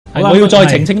我要再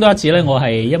澄清多一次咧，我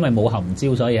係因為冇含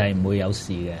招，所以係唔會有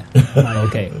事嘅。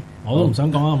OK， 我都唔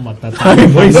想講咁核突，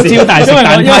唔好意思，招大因為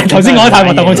頭先講得太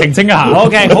核突，我澄清一下。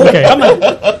OK，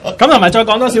 咁同埋再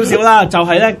講多少少啦，就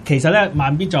係咧，其實咧，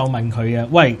萬必就問佢啊，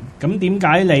喂，咁點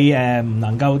解你唔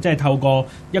能夠即係透過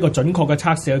一個準確嘅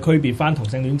測試去區別翻同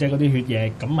性戀者嗰啲血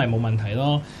液，咁咪冇問題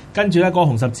咯？跟住咧，嗰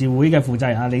個紅十字會嘅負責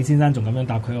人阿李先生仲咁樣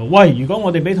答佢話：喂，如果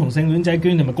我哋俾同性戀者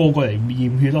捐，你咪個個嚟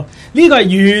驗血咯？呢個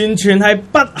係完全係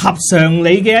不合常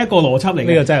理嘅一個邏輯嚟嘅。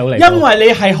呢個真係好離譜。因為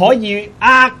你係可以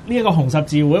呢一個紅十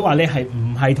字會話你係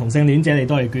唔係同性戀者，你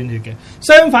都係捐血嘅。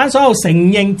相反，所有承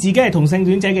認自己係同性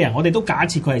戀者嘅人，我哋都假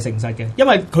設佢係誠實嘅，因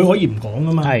為佢可以唔講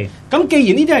噶嘛。係。咁既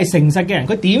然呢啲係誠實嘅人，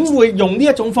佢點會用呢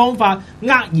一種方法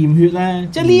驗血咧？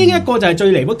即係呢一個就係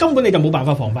最離譜，根本你就冇辦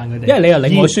法防範佢哋。因為你又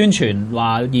另外宣傳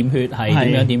話驗血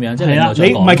係點樣，即係啦，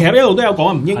你唔係其實一路都有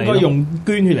講唔應該用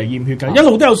捐血嚟驗血㗎，一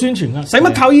路都有宣傳㗎，使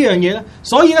乜靠呢樣嘢咧？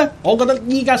所以咧，我覺得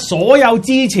依家所有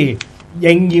支持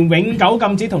仍然永久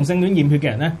禁止同性戀驗血嘅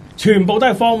人咧，全部都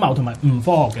係荒謬同埋唔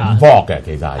科學嘅。唔科學嘅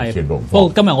其實係全部唔科學。不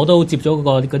過今日我都接咗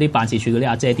嗰啲辦事處嗰啲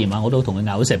阿姐電話，我都同佢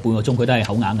拗咗成半個鐘，佢都係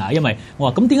口啞啞，因為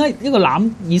我話咁點解一個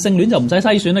異性戀就唔使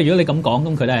篩選咧？如果你咁講，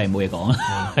咁佢都係冇嘢講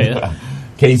啊。係啊。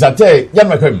其實即係因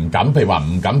為佢唔敢，譬如話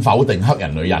唔敢否定黑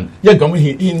人女人，因為咁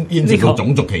牽涉到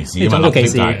種族歧視啊嘛，種族歧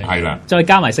視係啦，再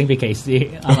加埋性別歧視，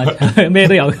咩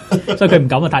都有，所以佢唔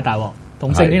敢啊，太大鑊。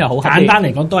同性戀又好簡單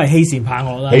嚟講，都係欺善怕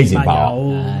惡啦。欺善怕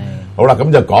惡。好啦，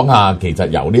咁就講下其實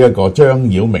由呢一個張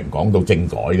曉明講到政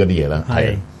改嗰啲嘢啦。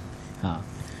係啊，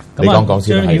你講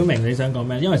先。張曉明你想講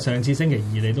咩？因為上次星期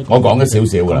二你都我講咗少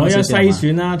少㗎啦。我有篩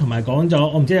選啦，同埋講咗，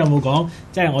我唔知有冇講，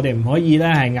即係我哋唔可以咧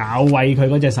係咬餵佢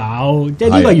嗰隻手，即係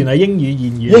呢個原來英語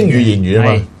言語。英語言語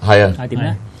啊嘛，係啊。係點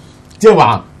咧？即係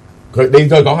話。你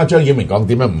再講下張曉明講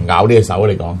點樣唔咬呢隻手？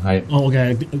你講係。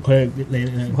OK，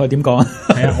佢點講啊？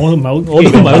係啊，我都唔係好，我都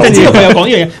唔係好知道佢有講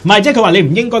呢樣嘢。唔係，即係佢話你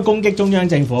唔應該攻擊中央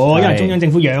政府，因為中央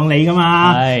政府養你噶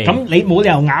嘛。咁你冇理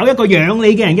由咬一個養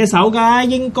你嘅人嘅手㗎，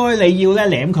應該你要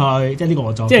咧舐佢，即係呢個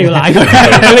我做。即係要舐佢，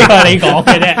呢個係你講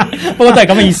嘅啫。不過都係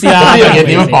咁嘅意思啦。呢樣嘢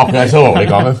點樣駁嘅？蘇豪你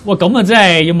講啊。哇，咁啊，真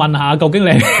係要問下，究竟你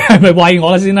係咪餵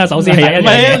我先啦？首先係。唔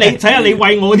係你睇下你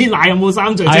餵我啲奶有冇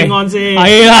三聚氰胺先？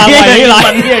係啦，餵啲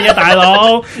奶呢樣嘢。大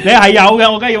佬，你係有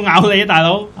嘅，我梗係要咬你啊！大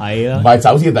佬，係啊。唔係，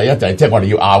首先第一就係即係我哋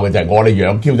要咬嘅就係我哋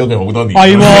養 Q 咗佢好多年。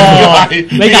係喎，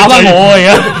你咬翻我而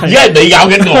家，而家係你咬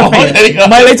緊我。唔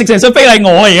係你直情想非禮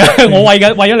我而家，我餵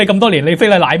咗你咁多年，你非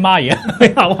禮奶媽而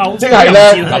家。後即係咧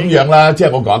咁樣啦，即係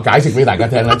我講解釋俾大家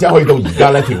聽啦。即係去到而家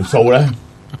咧條數咧，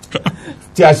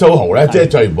即係蘇豪咧，即係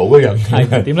最唔好嗰樣嘢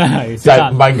係點咧？係就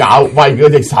係唔係咬餵佢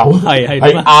隻手，係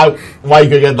咬餵佢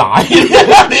嘅奶。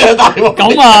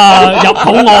咁啊入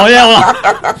肚外啊嘛，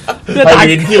即係大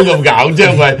面挑咁咬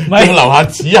張佢，仲留下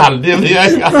齒痕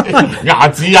啲牙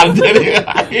齒印啫。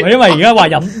因為而家話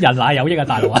飲人奶有益啊，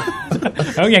大陸啊，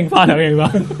響應翻。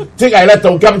即係咧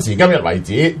到今時今日為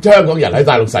止，香港人喺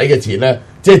大陸使嘅錢咧，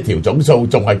即係條總數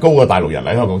仲係高過大陸人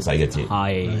喺香港使嘅錢。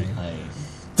係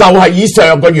就係以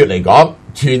上個月嚟講，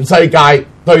全世界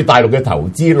對大陸嘅投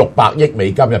資600億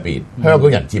美金入邊，香港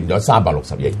人佔咗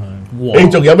360億。你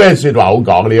仲有咩説話好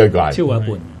講呢？一個係超過一半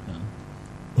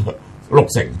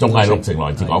，60%，仲係60%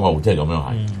來自港澳，即係咁樣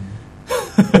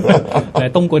係。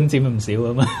東莞佔唔少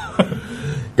咁嘛。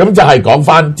咁就係講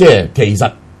翻，即係其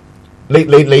實你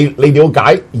了解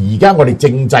而家我哋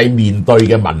政制面對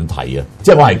嘅問題啊，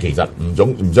即係我係其實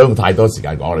唔想用太多時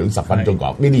間講，我哋用10分鐘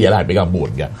講呢啲嘢咧係比較悶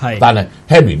嘅。係，但係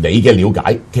Henry 你嘅了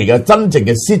解，其實真正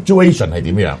嘅 situation 係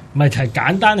點樣？唔係，其實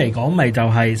簡單嚟講，咪就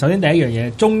係首先第一樣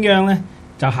嘢，中央咧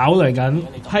就考慮緊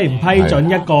批唔批准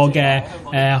一個嘅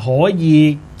可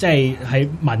以即係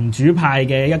民主派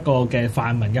嘅一個嘅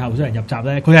泛民嘅候選人入閘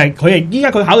咧，佢係依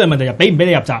家佢考慮問題就俾唔俾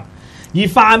你入閘，而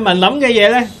泛民諗嘅嘢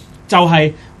咧就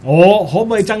係。我可唔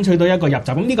可以爭取到一個入閘？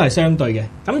咁呢個係相對嘅。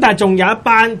咁但係仲有一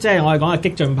班即係我哋講嘅激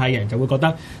進派嘅人就會覺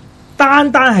得，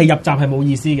單係入閘係冇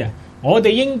意思嘅。我哋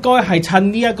應該係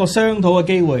趁呢一個商討嘅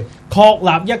機會，確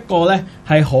立一個咧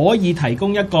係可以提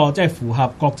供一個即係符合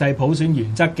國際普選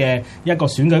原則嘅一個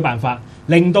選舉辦法，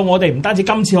令到我哋唔單止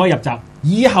今次可以入閘，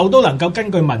以後都能夠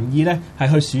根據民意咧係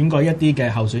去選舉一啲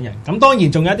嘅候選人。咁當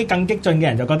然仲有一啲更激進嘅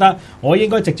人就覺得，我應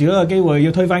該藉住呢個機會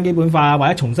要推翻基本法，或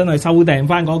者重新去修訂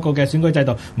翻嗰個嘅選舉制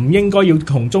度，唔應該要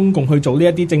同中共去做呢一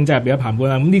啲政制入邊嘅談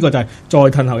判啊。咁呢個就係再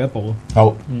褪後一步。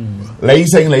好，理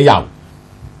性理由。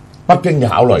北京嘅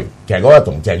考慮，其實嗰個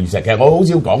同鄭宇碩，其實我好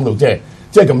少講到即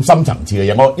係咁深層次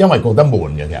嘅嘢，我因為覺得悶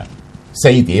嘅。其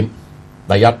實4點，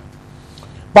第一，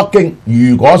北京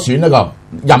如果選一個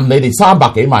任你哋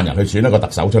300幾萬人去選一個特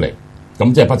首出嚟，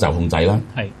咁即係不受控制啦。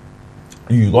係，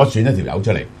如果選一條友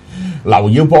出嚟，劉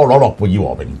曉波攞諾貝爾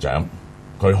和平獎，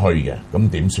佢去嘅，咁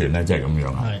點算咧？即係咁樣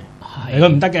啊？係佢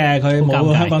唔得嘅，佢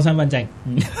冇香港身份證。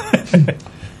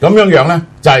咁樣咧，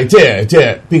就係即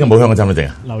係邊個冇香港身份證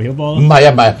啊？劉曉波唔係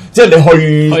啊，即係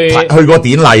你去個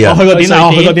典禮啊，去個典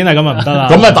禮咁啊唔得啦。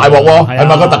咁啊大鑊喎，係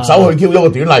咪個特首去 Q 咗個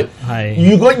典禮？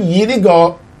係。如果以呢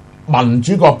個民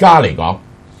主國家嚟講，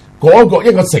嗰個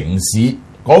一個城市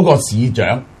嗰個市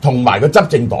長同埋個執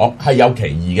政黨係有歧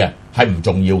義嘅，係唔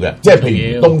重要嘅。即係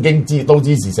譬如東京都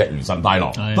知事石原慎太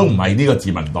郎都唔係呢個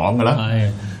自民黨㗎啦。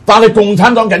但係共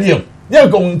產黨緊要。因為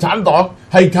共產黨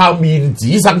係靠面子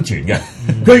生存嘅，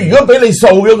佢如果俾你掃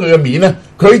咗佢嘅面咧，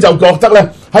佢就覺得咧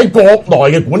喺國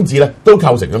內嘅管治咧都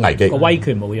構成咗危機，個威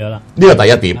權冇咗啦。呢個第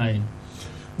一點。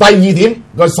第二點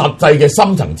個實際嘅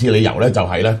深層次理由咧，就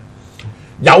係咧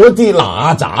有一啲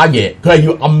嗱喳嘢，佢係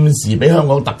要暗示俾香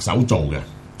港特首做嘅。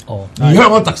而香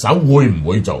港特首會唔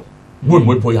會做？會唔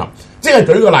會配合？即係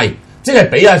舉個例。即係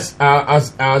俾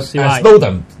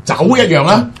Snowden 走一樣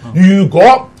啦。如果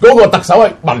嗰個特首係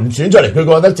民選出嚟，佢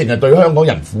覺得淨係對香港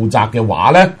人負責嘅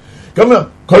話咧，咁樣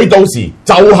佢到時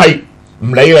就係唔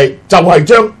理你，就係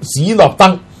將史諾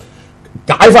登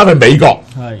解翻去美國，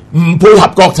唔配合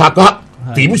國策嗰刻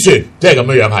點算？即係咁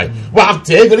樣係，或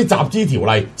者嗰啲集資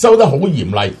條例收得好嚴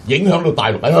厲，影響到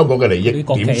大陸喺香港嘅利益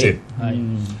點算？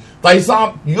第三，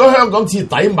如果香港徹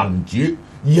底民主，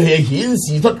而係顯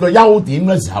示出個優點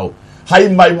嘅時候，係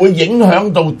咪會影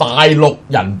響到大陸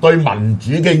人對民主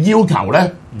嘅要求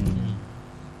咧？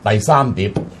第三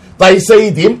點，第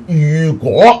四點，如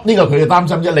果呢個佢嘅擔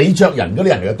心啫，李卓人嗰啲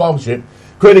人嘅當選，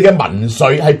佢哋嘅民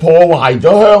粹係破壞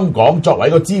咗香港作為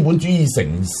一個資本主義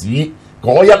城市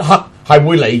嗰一刻，係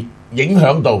會嚟影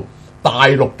響到大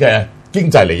陸嘅經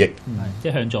濟利益，即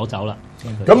係向左走啦。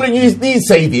咁呢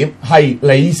四點係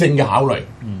理性嘅考慮，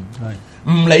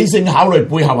唔理性考慮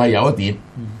背後係有一點。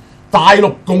大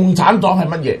陸共產黨係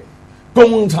乜嘢？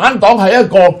共產黨係一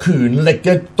個權力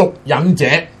嘅毒癮者，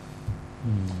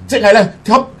即係咧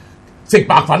食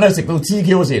白粉咧食到黐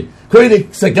Q 線，佢哋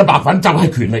食嘅白粉就係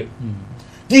權力，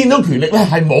見到權力咧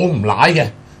係冇唔奶嘅，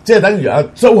即係等於阿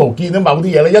蘇豪見到某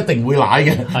啲嘢咧一定會奶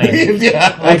嘅，知唔知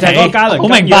啊？就係嗰個嘉倫，好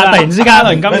明白，突然之間嘉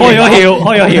倫咁開咗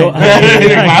竅，你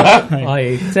明白啦？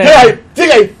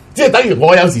係即係等於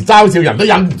我有時嘲笑人都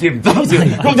忍唔住唔嘲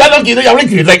笑，共產黨見到有啲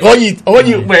權力可以搲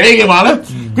嘅話咧，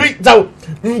佢就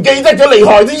唔記得咗厲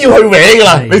害都要去搲噶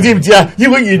啦，你知唔知啊？要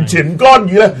佢完全干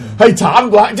預咧，係慘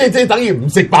過即係等於唔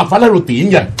食白粉喺度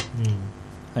點嘅。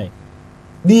係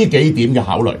呢幾點嘅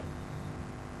考慮，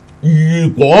如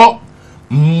果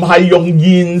唔係用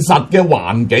現實嘅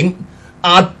環境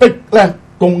壓迫咧，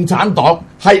共產黨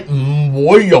係唔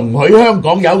會容許香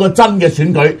港有一個真嘅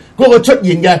選舉，嗰個出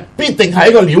現嘅必定係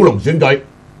一個鳥籠選舉。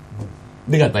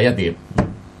呢個係第一點，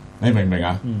你明唔明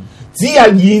啊？只係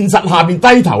現實下面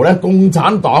低頭咧，共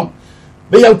產黨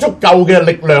你有足夠嘅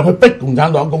力量去逼共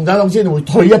產黨，共產黨先會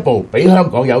退一步，俾香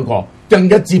港有一個更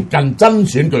加接近真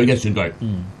選舉嘅選舉。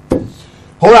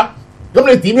好啦，咁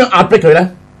你點樣壓迫佢咧？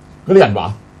嗰啲人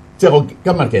話，即係我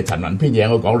今日其實陳雲篇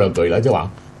嘢，我講兩句啦，即係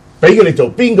話。俾佢哋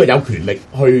做邊個有權力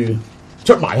去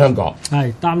出賣香港？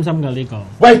係擔心㗎呢個。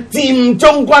喂，佔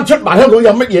中關出賣香港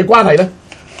有乜嘢關係咧？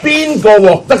邊個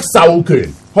獲得授權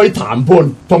去談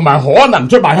判同埋可能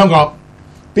出賣香港？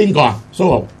邊個啊？蘇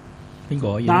豪？邊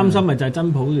個？擔心咪就係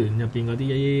真普聯入邊嗰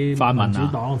啲泛民啊、民主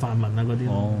黨、泛民啊嗰啲。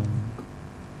哦，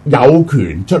有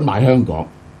權出賣香港，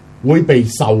會被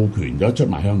授權咗出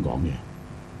賣香港嘅，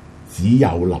只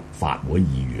有立法會議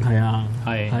員。係啊，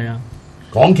係啊。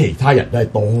講其他人都係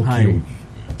多 Q 餘，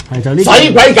係就呢。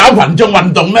使鬼搞群眾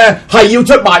運動咩？係要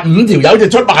出賣5條友就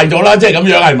出賣咗啦，即係咁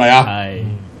樣係咪啊？係。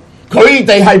佢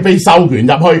哋係被授權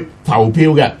入去投票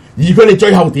嘅，而佢哋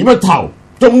最後點樣投，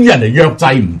終於人哋約制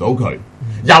唔到佢。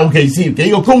尤其是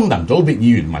幾個功能組別議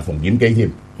員同埋馮檢基添。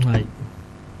係。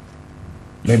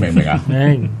你明唔明啊？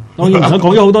明。當然我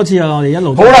講咗好多次啦，我哋一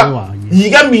路都好啦。而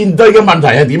家面對嘅問題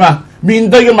係點啊？面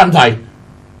對嘅問題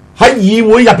喺議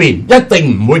會入邊一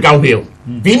定唔會夠票。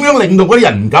點樣令到嗰啲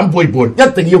人唔敢背叛？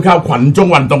一定要靠群眾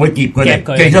運動去劫佢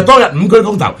哋。其實當日5區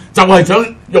公投就係想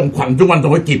用群眾運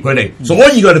動去劫佢哋，所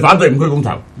以佢哋反對5區公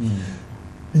投。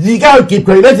而家去劫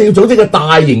佢咧，就要組織個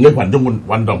大型嘅群眾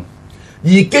運動。而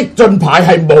激進派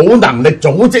係冇能力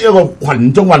組織一個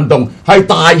群眾運動，係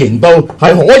大型到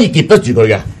係可以劫得住佢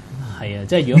嘅。係啊，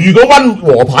即係如果溫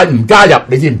和派唔加入，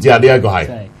你知唔知啊？呢一個係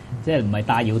即係唔係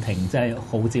戴耀廷，即係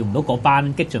號召唔到嗰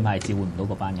班激進派，召喚唔到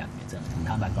嗰班人嘅啫。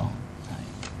坦白講。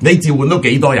你召喚到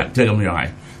幾多人？即係咁樣係，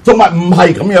同埋唔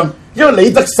係咁樣，因為你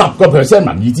得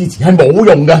10% 民意支持係冇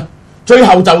用嘅。最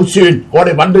後就算我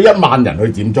哋揾到1萬人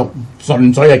去佔中，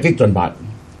純粹係激進派。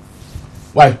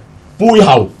喂，背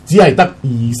後只係得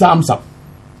20-30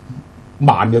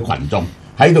萬嘅群眾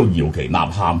喺度搖旗吶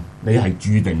喊，你係注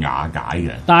定瓦解嘅。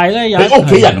但係咧，有你屋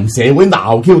企人同社會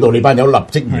鬧 Q 到你班友立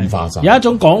即軟化晒。有一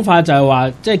種講法就係話，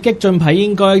即係激進派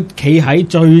應該企喺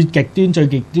最極端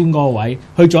嗰個位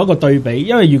去做一個對比，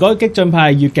因為如果激進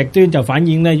派係越極端，就反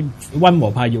映咧溫和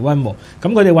派越溫和。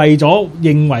咁佢哋為咗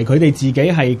認為佢哋自己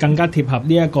係更加貼合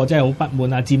呢一個即係好不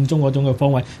滿啊佔中嗰種嘅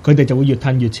方位，佢哋就會越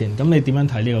褪越前。咁你點樣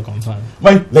睇呢個講法？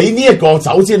喂，你呢一個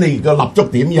首先你個立足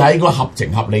點要喺個合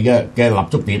情合理嘅立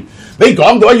足點。你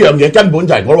講到一樣嘢，根本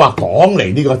就係我話講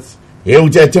嚟呢個，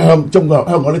即係將香港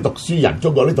啲讀書人，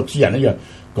中國啲讀書人一樣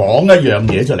講一樣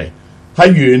嘢出嚟，係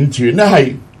完全咧係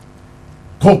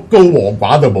曲高和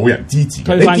寡到冇人支持。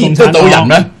你見得到人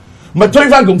咩？唔係推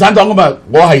翻共產黨啊嘛！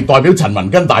我係代表陳文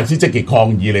根大師積極抗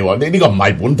議你話，呢個唔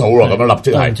係本土咯，咁樣立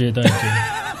即係。對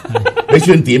你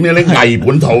算點嘅？你偽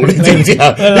本土，你知唔知啊？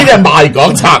呢啲係賣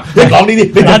港賊，你講呢啲，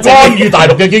你就干預大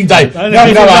陸嘅經濟，啱唔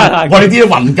啱啊？我哋啲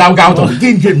雲教教徒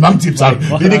堅決唔肯接受呢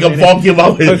啲咁荒謬話，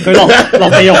佢落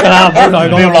地獄㗎啦，唔好再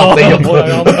講，要落地獄，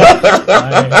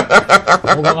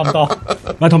冇講咁多。唔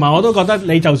係，同埋我都覺得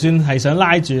你就算係想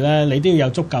拉住咧，你都要有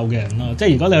足夠嘅人咯。即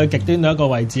係如果你去極端到一個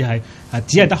位置係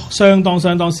只係得相當少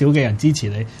嘅人支持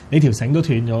你，你條繩都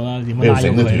斷咗啦，點樣拉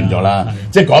條繩都斷咗啦。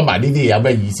即係講埋呢啲嘢有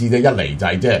咩意思啫？一嚟就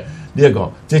係即係呢一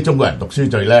個，即係中國人讀書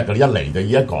最叻嘅，一嚟就而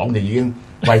家講就已經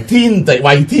為天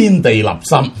地立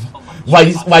心，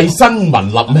為生民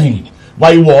立命，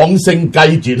為往聖繼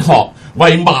絕學，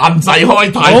為萬世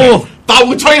開太平，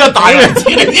鬥吹個大日子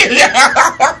嚟啲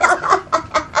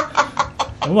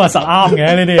咁啊，實啱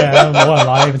嘅呢啲嘢，冇人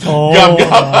話你錯。啱唔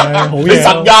啱？好你實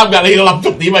啱㗎，你個立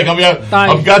足點係咁樣。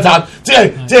冚家鏟，即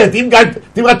係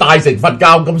點解大乘佛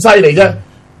教咁犀利啫？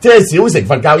即係小乘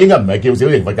佛教應該唔係叫小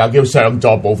乘佛教，叫上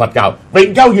座部佛教。永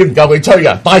鳩遠唔夠佢吹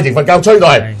㗎，大乘佛教吹到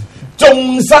係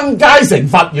眾生皆成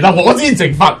佛，然後我先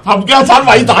成佛。冚家鏟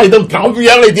偉大到咁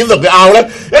樣，你點同佢拗咧？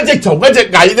一隻蟲一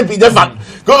隻蟻都變咗佛。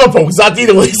嗰個菩薩知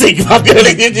道會成佛嘅，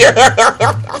你知唔知？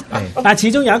但係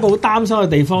始終有一個好擔心嘅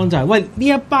地方就係，喂，呢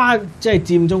一班即係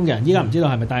佔中嘅人，依家唔知道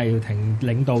係咪戴耀廷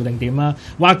領導定點啦，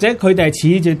或者佢哋係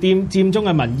恃住佔中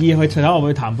嘅民意去走入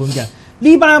去談判嘅人，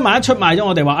呢班萬一出賣咗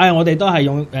我哋話，我哋都係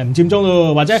用唔佔中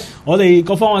咯，或者我哋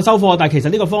個方案收貨，但係其實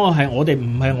呢個方案係我哋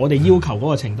唔係我哋要求嗰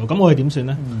個程度，咁我哋點算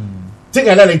咧？即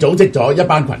係咧，你組織咗一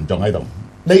班群眾喺度，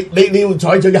你要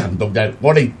採取嘅行動就係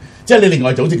我哋。即係你另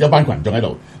外組織咗班群眾喺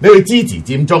度，你去支持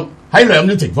佔中，喺兩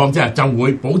種情況之下就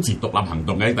會保持獨立行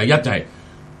動嘅。第一就係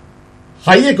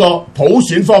喺一個普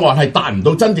選方案係達唔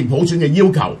到真正普選嘅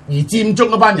要求，而佔中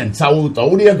嗰班人受到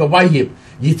呢一個威脅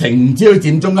而停止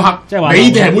去佔中一刻，即係話你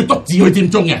哋係會獨自去佔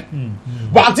中嘅，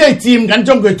或者係佔緊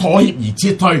中佢妥協而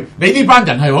撤退，你呢班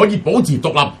人係可以保持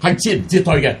獨立，係撤唔撤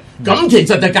退嘅。咁其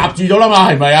實就夾住咗啦嘛，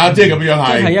係咪啊？即係咁樣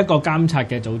係。即係一個監察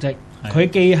嘅組織。佢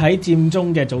既喺佔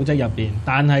中嘅組織入邊，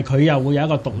但係佢又會有一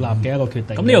個獨立嘅一個決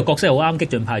定。咁呢個角色好啱激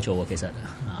進派做喎，其實。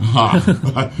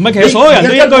唔係，其實所有人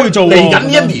都應該要做。嚟緊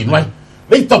一年，喂，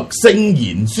你讀聖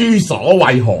賢書所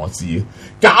為何事？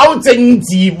搞政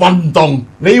治運動，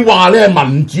你話你係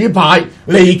民主派，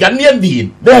嚟緊一年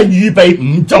你係預備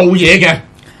唔做嘢嘅，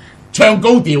唱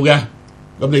高調嘅。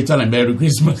咁你真係 Merry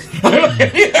Christmas！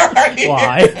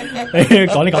哇！你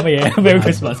講啲咁嘅嘢 ，Merry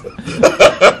Christmas。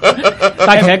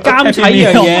但係其實監察呢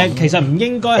樣嘢，其實唔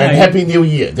應該係 Happy New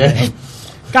Year 啫。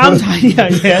監察呢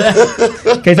樣嘢咧，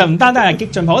其實唔單單係激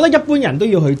進派，我覺得一般人都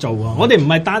要去做啊！我哋唔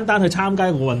係單單去參加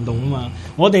一個運動啊嘛，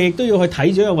我哋亦都要去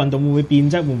睇住一個運動會唔會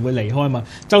變質，會唔會離開嘛。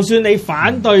就算你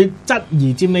反對質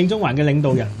疑佔領中環嘅領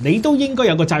導人，你都應該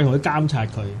有個責任去監察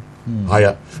佢。係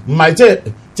啊，唔係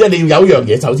即係你要有一樣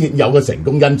嘢，首先有個成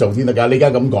功因素先得㗎。你而家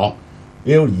咁講，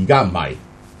而家唔係，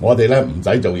我哋咧唔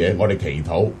使做嘢，我哋祈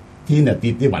禱天日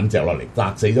跌啲隕石落嚟，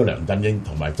砸死咗梁振英，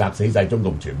同埋砸死晒中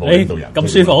共全部領導人。咁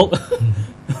舒服。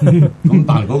咁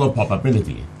但係嗰個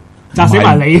probability 砸死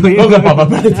埋你嗰個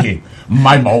probability 唔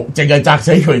係冇，淨係砸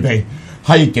死佢哋。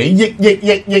係幾億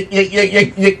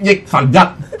分一，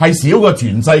係少過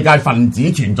全世界分子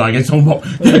存在嘅數目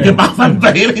嘅百分比，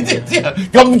你知唔知啊？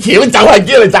咁巧就係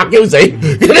叫你砸嬌死，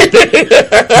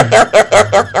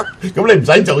咁你唔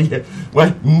使做嘢。喂，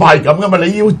唔係咁噶嘛，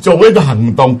你要做一個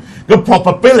行動，個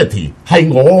probability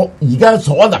係我而家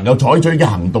所能夠採取嘅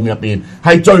行動入邊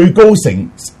係最高成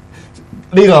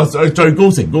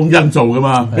功因素噶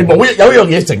嘛？你冇有一樣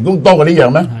嘢成功多過呢樣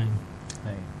咩？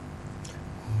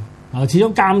始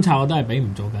終監察我都係比唔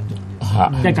做更重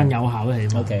要，即係更有效嘅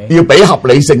起碼。Okay. 要俾合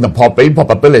理性同俾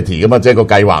probability 噶嘛，即係個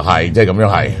計劃係，即係咁樣係。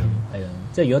係啊，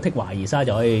即係如果剔懷疑沙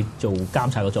就可以做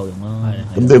監察嘅作用啦。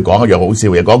咁都要講一樣好笑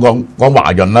嘅，講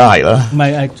華潤啦，係啦。唔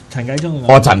係陳繼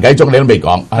聰。陳繼聰你都未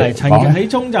講。係陳繼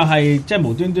聰就係即係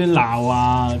無端端鬧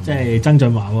啊，即係曾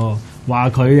俊華，話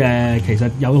佢其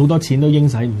實有好多錢都應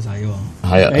使唔使喎。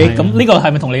係啊，咁呢個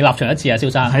係咪同你立場一致啊，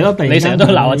蕭生？係咯，你成日都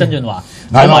鬧阿曾俊華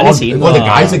係啦，啲錢我哋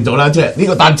解釋咗啦，即係呢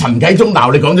個。但陳啟宗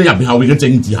鬧你講咗入面後面嘅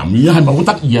政治含義，係咪好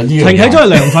得意啊？呢樣陳啟宗係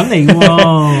良粉嚟嘅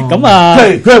喎，咁啊，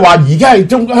佢係話而家係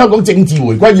香港政治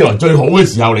回歸以來最好嘅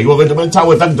時候嚟喎，佢做咩抽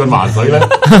個曾俊華水咧？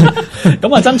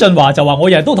咁啊，曾俊華就話我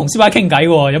日日都同 CY 傾偈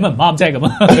喎，有乜唔啱啫？咁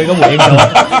啊，佢咁回應咗。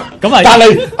咁啊，但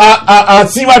係阿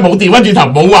CY 冇調翻轉頭，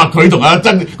冇話佢同阿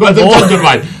曾俊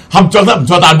華合作得唔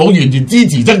錯，但係冇完全支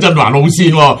持曾俊華路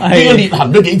線喎，呢個裂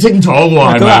痕都幾清楚嘅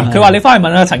喎，係咪？佢話你翻去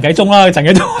問下陳啟宗啦，陳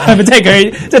啟宗係咪即係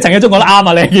佢即係陳啟宗講得啱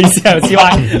啊？你嘅意思係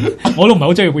CY？我都唔係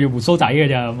好中意要胡鬚仔嘅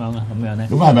咋，咁樣咧。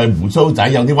咁係咪胡鬚仔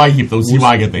有啲威脅到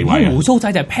CY 嘅地位啊？胡鬚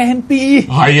仔就係 Plan B。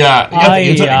係啊，一定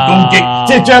要出嚟攻擊，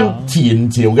即係將前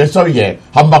朝嘅衰嘢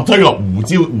冚唪推落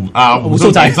胡鬚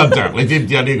仔身上，你知唔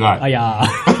知啊？呢個係。哎呀，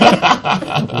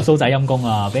胡鬚仔陰公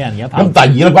啊，俾人而家拍。咁第二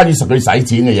咧，關於實佢使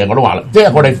錢嘅嘢，我都話啦，即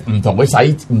係我哋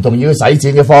唔同意佢使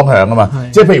錢嘅方向啊嘛，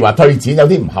即係譬如話退錢有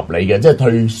啲唔合理嘅，即係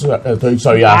退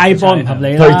稅啊，派幫唔合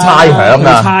理啦，退差餉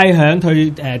啊，差餉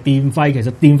退電費，其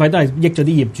實電費都係益咗啲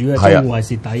業主嘅，租戶係蝕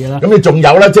底嘅啦。咁你仲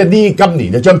有咧，即係呢今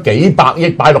年就將幾百億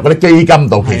擺落嗰啲基金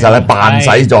度，其實係扮使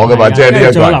咗噶嘛，即係呢一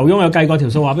個。仲有劉墉有計過條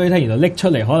數，話俾你聽，原來拎出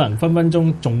嚟可能分分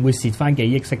鐘仲會蝕翻幾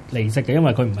億利息嘅，因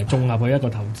為佢唔係綜合去一個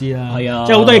投資啦。係啊，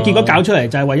即係好多嘢結果搞出嚟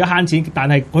就係為咗慳錢，但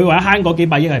係佢為咗慳嗰幾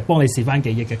百億係幫你蝕翻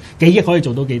幾億嘅，幾億可以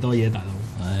做到幾多嘢，大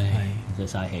佬？真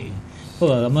係嘥氣。不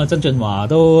過咁啊，曾俊華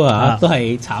都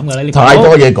係慘㗎啦！呢太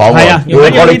多嘢講喎，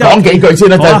我哋講幾句先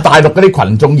啦，就係大陸嗰啲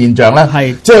群眾現象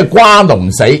咧，即係瓜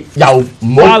農死又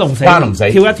唔好瓜農死，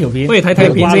跳一條片，不如睇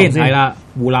睇片先，係啦，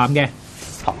湖南嘅。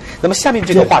好，那麼下面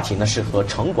這個話題呢是和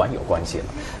城管有關係了。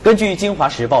根據《京華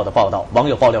時報》的報道，網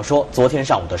友爆料說，昨天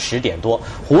上午的10點多，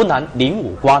湖南靈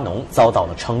武瓜農遭到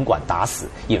了城管打死，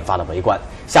引發了圍觀。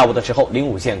下午的時候，靈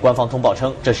武縣官方通報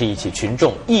稱，這是一起群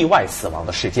眾意外死亡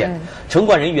的事件。城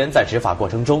管人員在執法過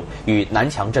程中與南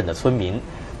強鎮的村民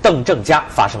鄧正家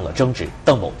發生了爭執，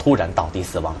鄧某突然倒地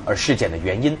死亡，而事件的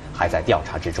原因還在調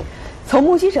查之中。從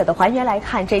目擊者的還原來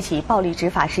看，這起暴力執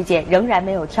法事件仍然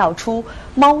沒有跳出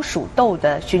貓鼠鬥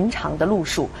的尋常的路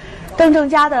數。鄧正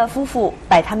家的夫婦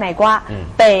擺攤賣瓜，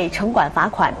被城管罰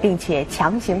款，並且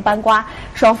強行搬瓜，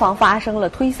雙方發生了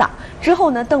推搡。之後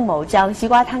呢，鄧某將西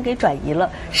瓜攤給轉移了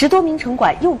，10多名城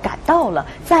管又趕到了，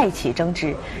再起爭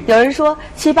執。有人說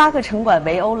7、8個城管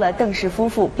圍毆了鄧氏夫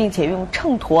婦，並且用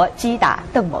秤砣擊打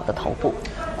鄧某的頭部。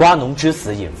瓜農之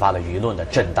死引發了輿論的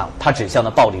震盪，他指向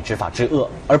了暴力執法之惡。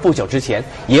而不久之前，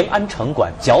延安城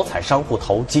管腳踩商戶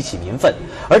頭激起民憤，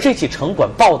而這起城管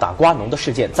暴打瓜農的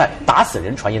事件，在打死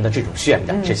人傳言的這種渲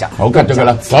染之下，好跟咗佢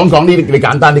啦，講呢啲，你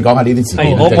簡單啲講下呢啲事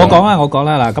件。我講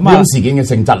啦嗱，咁啊，呢事件嘅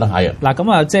性質啦，係啊。嗱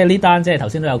咁啊，即係呢單即係頭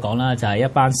先都有講啦，就係一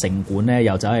班城管咧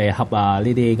又走去恰啊呢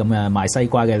啲咁嘅賣西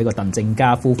瓜嘅呢個鄧正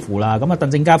家夫婦啦。咁啊，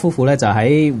鄧正家夫婦咧就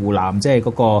喺湖南即係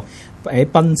嗰個。喺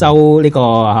賓州呢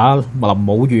個林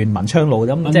武縣文昌路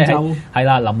咁，即係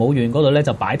啦，林武縣嗰度咧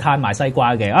就擺攤賣西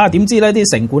瓜嘅。啊，點知咧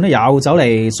啲城管咧又走嚟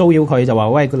騷擾佢，就話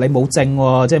喂，你冇證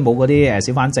喎，即係冇嗰啲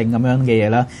小販證咁樣嘅嘢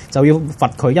啦，就要罰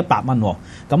佢100蚊。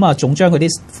咁啊，仲將佢啲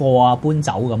貨啊搬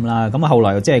走咁啦。咁啊，後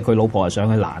來即係佢老婆啊上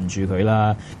去攔住佢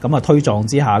啦。咁啊，推撞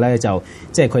之下咧就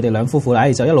即係佢哋兩夫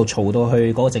婦就一路嘈到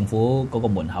去嗰個政府嗰個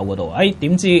門口嗰度。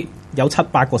點知有7、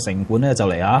8個城管咧就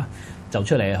嚟就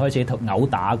出嚟開始毆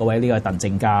打嗰位呢個鄧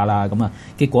正家啦，咁啊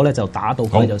結果咧就打到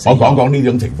佢就死。我講呢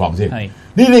種情況先，呢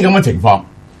啲咁嘅情況，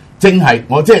正係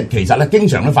我即係其實咧經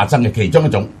常都發生嘅其中一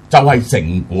種，就係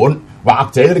城管或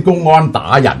者嗰啲公安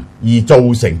打人而造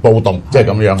成暴動，即係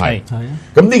咁樣係。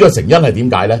咁呢個成因係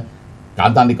點解咧？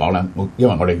簡單啲講啦，因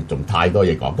為我哋仲太多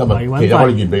嘢講。今日其實我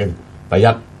哋預備嘅第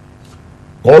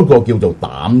一嗰個叫做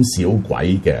膽小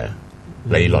鬼嘅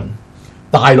理論。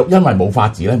大陸因為冇法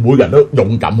治咧，每個人都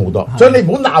勇敢好多，所以你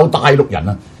唔好鬧大陸人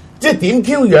啊！即係點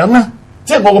Q 樣咧？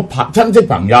即係我個親戚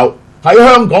朋友喺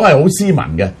香港係好斯文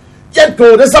嘅，一過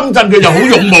咗深圳佢就好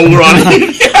勇武㗎啦！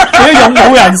啲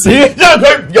勇武人士，因為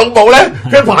佢唔勇武咧，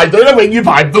佢排隊咧永遠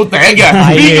排唔到頂嘅。呢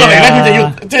個嚟咧，佢就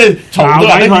要即係嘈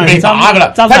到人哋被打㗎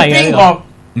啦。睇邊個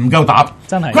唔夠膽？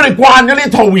真係佢哋慣咗呢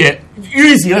套嘢。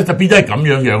於是咧就變咗係咁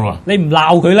樣咯。你唔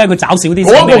鬧佢咧，佢找少啲。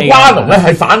嗰個瓜農咧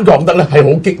係反抗得咧係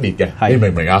好激烈嘅，你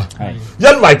明唔明啊？係，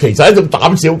因為其實係一種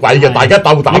膽小鬼嘅，大家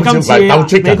鬥膽小鬼鬥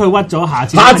出嘅。俾佢屈咗，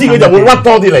下次佢就會屈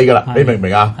多啲你噶啦，你明唔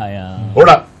明啊？係啊。好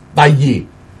啦，第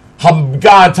二冚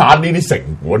家產呢啲城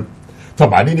管同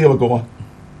埋呢啲咁嘅公安，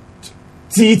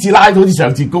次拉到好似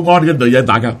上次公安呢個女人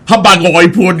打交，冚唪外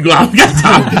判㗎冚家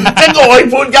產，即係外判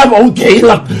梗冇紀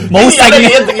律，冇事你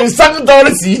一定要生多啲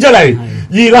事出嚟。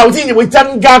然後先至會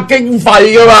增加經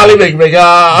費噶嘛，你明唔明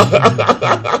啊？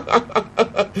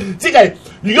即係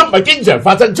如果唔係經常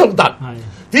發生衝突，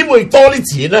點會多啲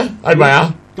錢咧？係咪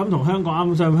啊？咁同香港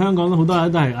啱相，香港好多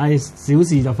人都係，小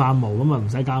事就化無，咁啊唔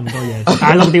使搞咁多嘢。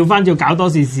大陸調翻要搞多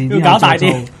事，要搞大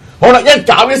啲。好啦，一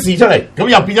搞一事出嚟，咁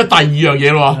又變咗第二樣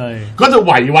嘢咯。嗰個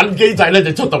維穩機制咧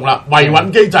就出動啦。維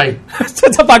穩機制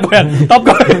七八個人揼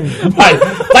佢，唔係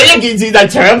第一件事就係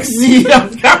搶屍啊！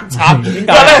慘，點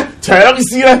解咧？搶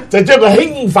屍咧就將個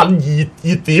興奮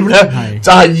熱點咧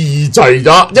就係移除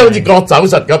咗，即係好似割手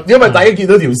術咁。因為第一見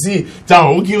到條屍就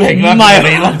好嬌興啦，唔係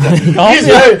你啦。於是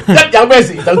咧一有咩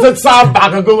事就出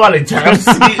300個公安嚟搶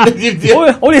屍，你知唔知？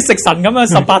好似食神咁樣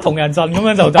，18同人陣咁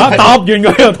樣就打完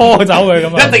佢就拖走佢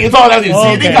咁啊！一定要拖兩條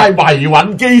屍，呢個係維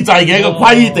穩機制嘅一個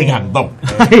規定行動。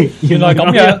原來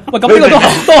咁樣，喂，咁呢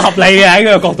個都合理嘅喺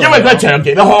呢個角度。因為佢係長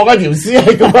期都看一條屍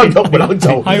喺公安局門口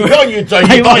做，嗰個越聚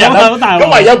越多人啦。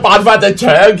咁唯有辦法就係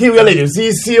搶 Q 咗你條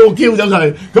屍，燒 Q 咗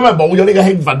佢，咁啊冇咗呢個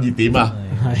興奮熱點啊！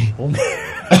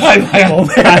係咪啊？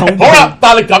好啦，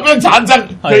但係咁樣產生，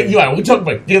佢以為好出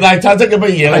名，但係產生咗乜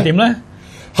嘢咧？點咧？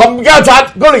冚家鏟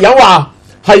嗰條友話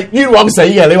係冤枉死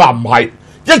嘅，你話唔係？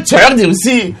一搶條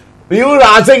屍。表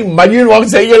嗱聲唔係冤枉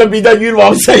死嘅啦，變咗冤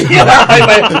枉死嘅啦，係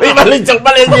咪？你問你做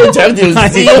乜你要搶條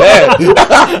屍咧？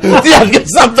啲人嘅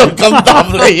心都咁淡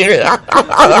你嘅，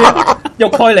欲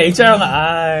蓋彌彰啊！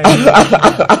唉，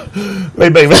你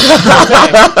明唔明？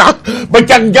咪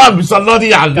更加唔信咯，啲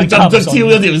人佢進出超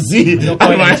咗條屍，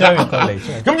係咪？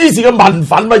咁於是個民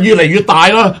憤咪越嚟越大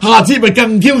咯，下次咪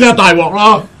更 Q 嘅大鑊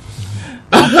咯。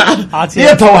下次呢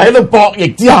一套喺度博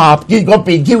弈之下，結果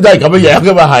變 Q 都係咁樣樣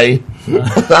噶嘛，係。即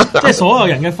係所有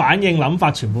人嘅反應諗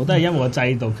法，全部都係因為個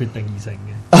制度決定而成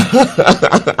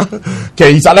嘅。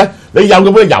其實咧，你有咁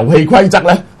嘅遊戲規則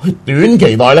咧，短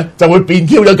期內咧就會變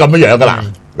Q 咗咁樣樣噶啦。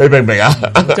你明唔明啊？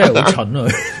真係好蠢啊！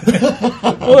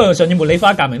上次茉莉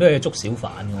花革命都係捉小販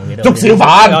嘅，我記得。捉小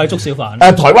販又係捉小販。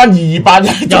台灣228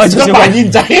又係捉賣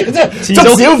煙仔，即係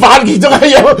捉小販，其中一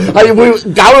樣係會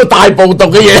搞到大暴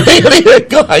動嘅嘢。呢啲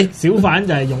都係小販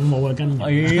就係勇武嘅根源。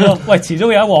係咯，喂，遲早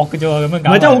有一鑊嘅啫喎，咁樣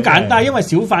搞。唔係真係好簡單，因為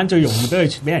小販最容易都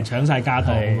係俾人搶晒家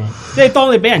當啊嘛。即係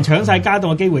當你俾人搶晒家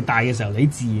當嘅機會大嘅時候，你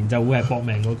自然就會係搏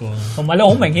命嗰個。同埋你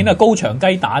好明顯啊，高牆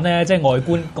雞蛋咧，即係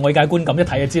外界觀感一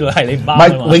睇就知道係你唔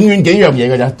啱。永遠幾樣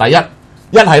嘢嘅啫，第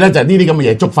一係咧就係呢啲咁嘅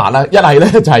嘢觸發啦，一係咧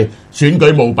就係選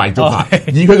舉舞弊觸發，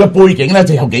而佢嘅背景咧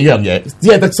就有幾樣嘢，只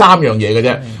係得3樣嘢嘅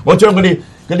啫。我將嗰啲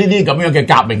咁樣嘅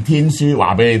革命天書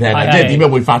話俾你聽，即係點樣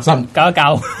會發生？教一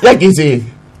教。一件事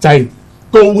就係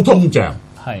高通脹，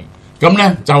係咁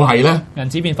咧就係咧銀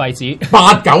紙變廢紙。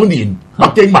89年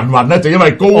北京民運咧就因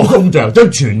為高通脹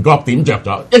將全國點着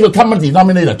咗，一個 common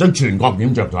denominator 將全國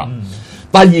點着咗。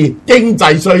第二，經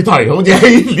濟衰退，好似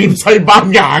希臘、西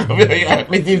班牙咁樣嘅，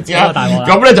你知唔知啊？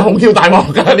咁咧就好 Q 大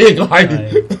鑊㗎，呢個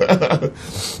係。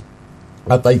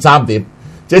啊，第3點，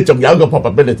即係仲有一個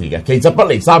probability 嘅，其實不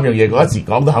離3樣嘢，嗰一時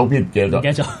講到口邊唔記得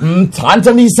咗。唔產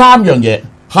生呢3樣嘢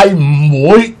係唔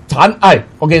會產，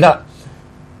我記得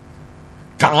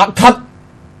假 cut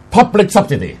public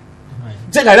subsidy，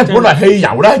即係咧本來汽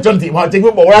油咧津貼，政府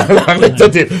冇啦，能力津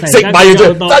貼，食米嘅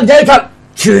啫，真係 cut。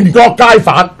全國皆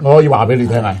反，我可以話俾你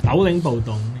聽係斗領暴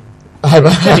動，係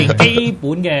咪？即係連基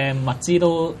本嘅物資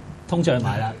都通脹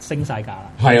埋啦，升晒價啦。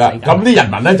係啦，咁啲人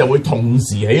民咧就會同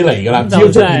時起嚟噶啦，只要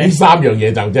出現呢3樣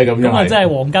嘢就即係咁樣。咁啊，真係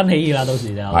黃巾起義啦，到時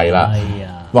就係啦。係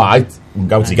啊，哇！唔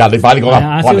夠時間，你快啲講啦。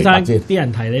阿蕭生，啲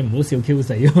人提你唔好笑 Q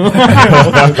死。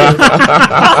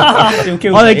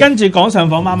我哋跟住講上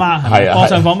訪媽媽，播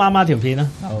上訪媽媽條片啦。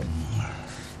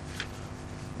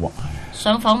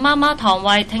上訪媽媽唐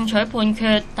慧聽取判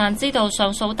決，但知道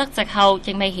上訴得直後，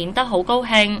亦未顯得好高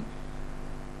興。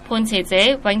判詞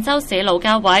指永州市勞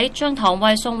教委將唐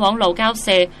慧送往勞教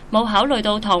時，冇考慮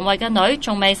到唐慧嘅女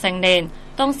仲未成年，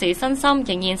當時身心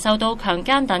仍然受到強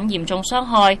姦等嚴重傷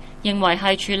害，認為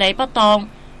係處理不當，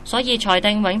所以裁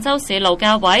定永州市勞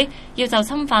教委要就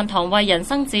侵犯唐慧人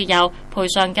身自由賠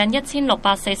償近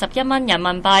1641蚊人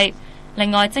民幣，另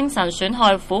外精神損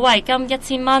害撫慰金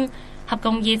1000蚊。合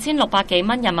共2600幾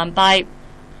蚊人民幣。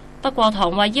不過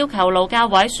唐慧要求勞教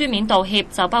委書面道歉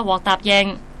就不獲答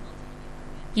應。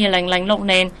2006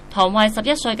年，唐慧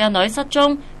11歲嘅女失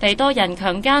蹤，被多人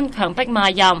強姦、強迫賣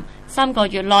淫，3個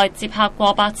月內接客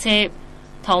過百次。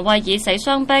唐慧以死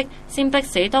相逼，先迫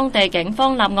使當地警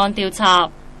方立案調查。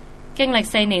經歷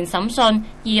4年審訊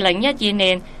，2012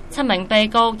年7名被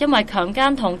告因為強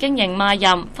姦同經營賣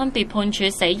淫，分別判處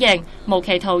死刑、無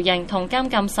期徒刑同監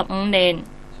禁15年。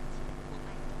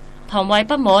唐慧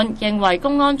不滿，認為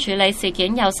公安處理事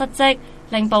件有失職，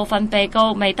令部分被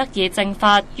告未得以正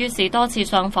法，於是多次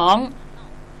上訪。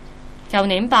舊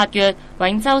年8月，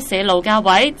永州市勞教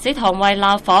委指唐慧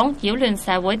鬧訪擾亂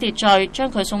社會秩序，將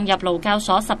佢送入勞教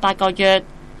所18個月。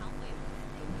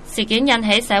事件引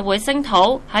起社會聲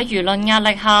討，喺輿論壓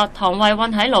力下，唐慧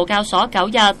困喺勞教所9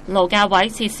日，勞教委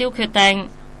撤銷決定。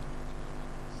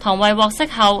唐慧獲釋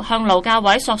後向勞教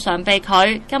委索償被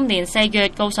拒，今年4月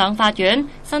告上法院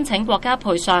申請國家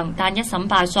賠償，但一審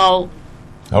敗訴。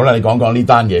好啦，你講講呢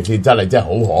單嘢先，真係好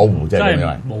可惡，真係咁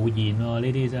樣。無言喎，呢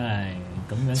啲真係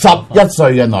咁樣。11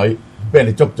歲嘅女俾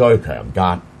人哋捉咗去強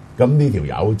姦，咁呢條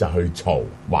友就去嘈，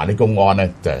話啲公安咧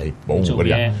就係保護嗰啲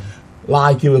人，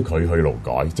拉 Q 咗佢去勞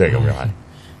改，即係咁樣係。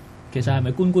其實係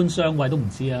咪官官相衛都唔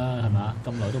知啊？係嘛？咁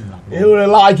耐都唔立。屌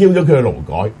你拉 Q 咗佢去勞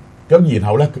改，咁然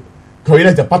後咧佢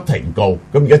咧就不停告，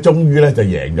咁而家終於咧就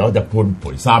贏咗，就判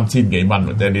賠3000幾蚊，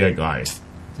即係呢一個係。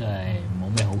真係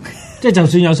冇咩好。即係就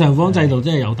算有上訪制度，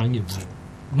真係有等於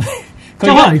冇。即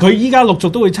係可能佢依家陸續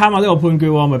都會參考呢個判決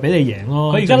喎，咪俾你贏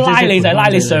咯。佢而家拉你就係拉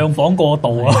你上訪過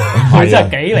度啊！佢真係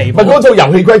幾離譜。咪嗰套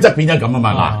遊戲規則變咗咁啊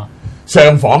嘛！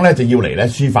上訪咧就要嚟咧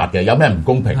書法嘅，有咩唔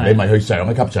公平你咪去上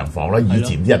一級上訪咯。以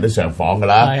前啲人都上訪噶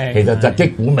啦，其實就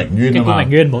擊鼓鳴冤啊嘛。擊鼓鳴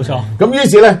冤冇錯。咁於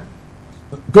是咧，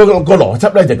個邏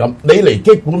輯咧就咁，你嚟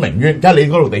擊鼓鳴冤，梗係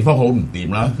你嗰度地方好唔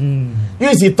掂啦。於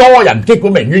是多人擊鼓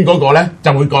鳴冤嗰個咧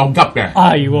就會降級嘅，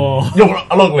係用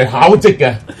落嚟考績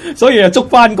嘅，所以就捉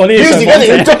翻嗰啲。於是跟住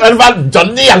要捉緊翻唔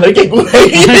準啲人去擊鼓鳴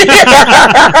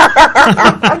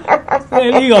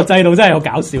冤。呢個制度真係好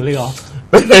搞笑呢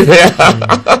個。你睇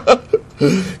啊！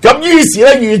咁於是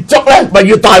咧越捉咧咪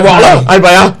越大鑊咯，係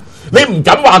咪啊？你唔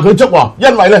敢話佢捉喎，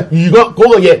因為咧如果嗰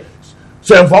個嘢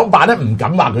上訪辦咧唔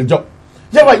敢話佢捉，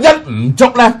因為一唔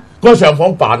捉咧個上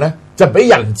訪辦咧就俾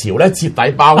人潮咧徹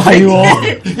底包圍，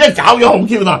一搞咗好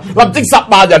Q 啦，立即10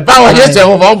萬人包圍一上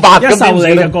訪辦，一受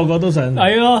理就個個都上。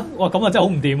係咯，哇咁啊真係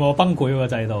好唔掂喎，崩潰喎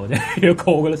制度，即係要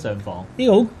個個都上訪，呢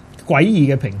個好詭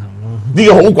異嘅平衡咯。呢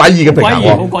個好詭異嘅平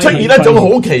衡喎，出現一種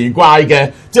好奇怪嘅，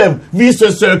即係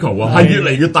vicious circle 喎，係越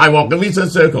嚟越大鑊嘅 vicious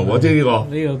circle 喎，即係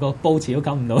呢個煲池都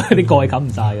冚唔到，啲蓋冚唔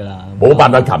晒㗎啦，冇辦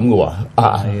法冚㗎喎。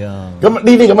係啊，咁呢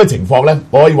啲咁嘅情況咧，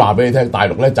我可以話俾你聽，大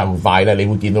陸咧就快咧，你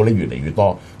會見到呢越嚟越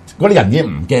多，嗰啲人已經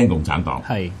唔驚共產黨。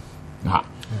係嚇，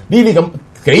呢啲咁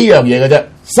幾樣嘢嘅啫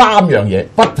，3樣嘢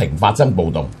不停發生暴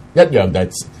動，一樣就係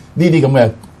呢啲咁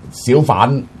嘅小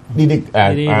販。呢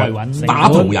啲打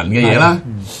途人嘅嘢啦，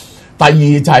第二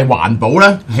就係環保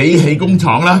啦，起工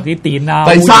廠啦，啲電啊，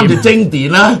第三就徵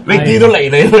電啦，你見到嚟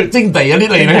去徵地啊，啲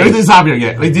嚟去呢3樣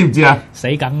嘢，你知唔知啊？死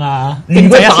緊啊！如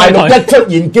果大陸一出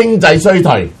現經濟衰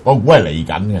退，我估係嚟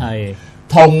緊嘅，係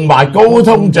同埋高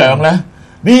通脹咧，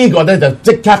呢個咧就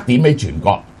即刻點起全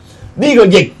國，呢個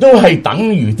亦都係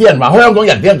等於啲人話香港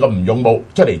人點解咁唔勇武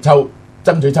出嚟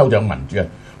爭取抽獎民主啊？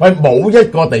喂，冇一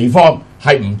個地方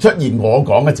係唔出現我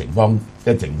講嘅情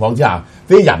況之下，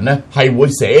啲人咧係會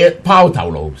拋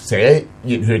頭顱、寫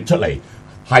熱血出嚟，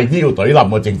係都要懟冧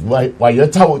個政府，係為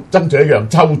咗爭取一樣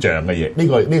抽象嘅嘢。呢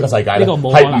個世界咧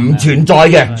係唔存在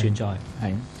嘅，唔存在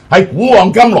係古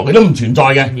往今來都唔存在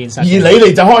嘅。而你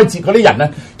哋就開始嗰啲人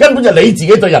咧，根本就你自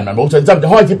己對人民冇信心，就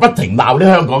開始不停鬧啲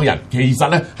香港人。其實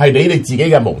咧係你哋自己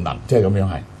嘅無能，即係咁樣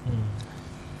係。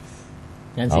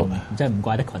有陣時真係唔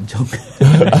怪得群眾。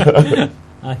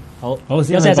係好，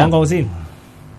先去廣告先。